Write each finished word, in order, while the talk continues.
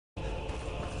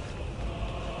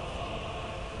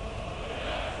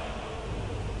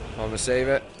I'm gonna save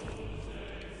it.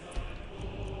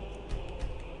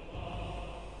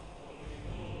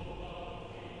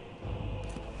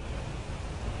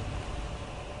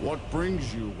 What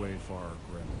brings you, Wayfarer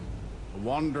Grim? A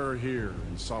wanderer here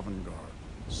in Sovngarde,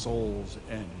 Soul's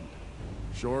End.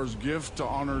 Shore's gift to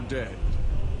honor dead.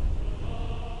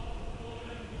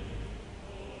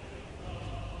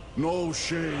 No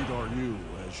shade are you,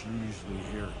 as usually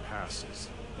here passes.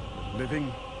 Living,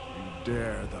 you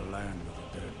dare the land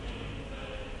of the dead.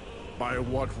 By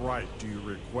what right do you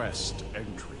request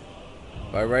entry?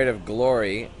 By right of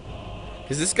glory.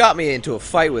 Because this got me into a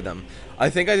fight with him. I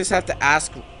think I just have to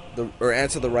ask or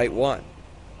answer the right one.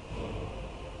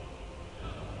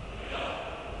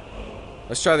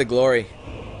 Let's try the glory.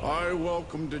 I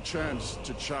welcome the chance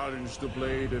to challenge the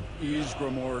blade of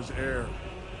Ysgramor's heir.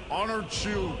 Honored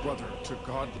shield, brother, to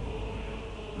God,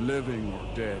 living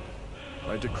or dead.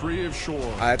 By decree of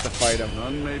Shore, I have to fight him.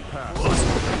 none may pass.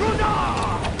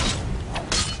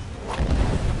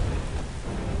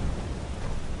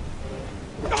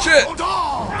 Shit!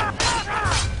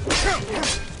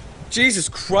 Jesus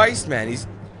Christ, man,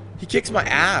 he kicks my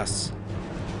ass.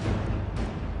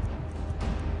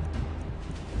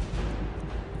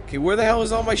 Okay, where the hell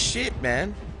is all my shit,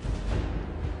 man?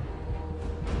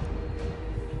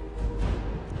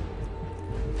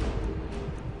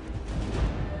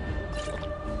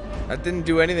 That didn't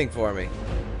do anything for me.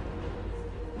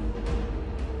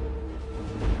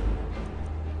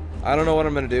 I don't know what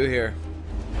I'm gonna do here.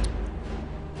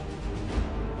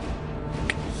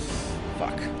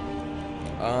 Fuck.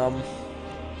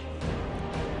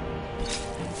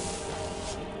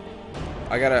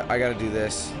 I gotta do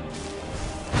this.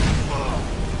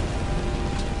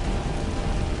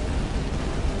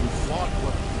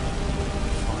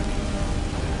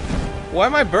 Why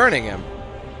am I burning him?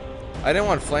 I didn't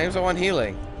want flames, I want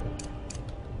healing.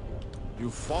 You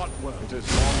fought well. It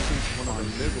is long since one of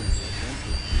the living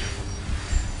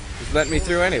Just let me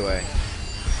through anyway.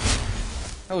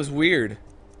 That was weird.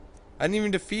 I didn't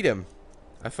even defeat him.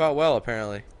 I fought well,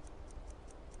 apparently.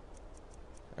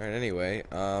 Alright, anyway.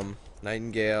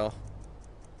 Nightingale.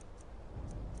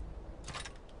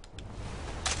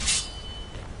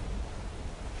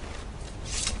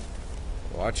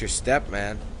 Watch your step,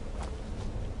 man.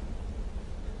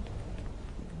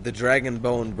 The Dragon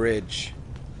Bone Bridge.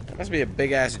 That must be a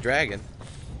big-ass dragon.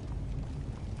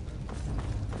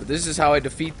 But this is how I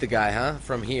defeat the guy, huh?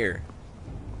 From here.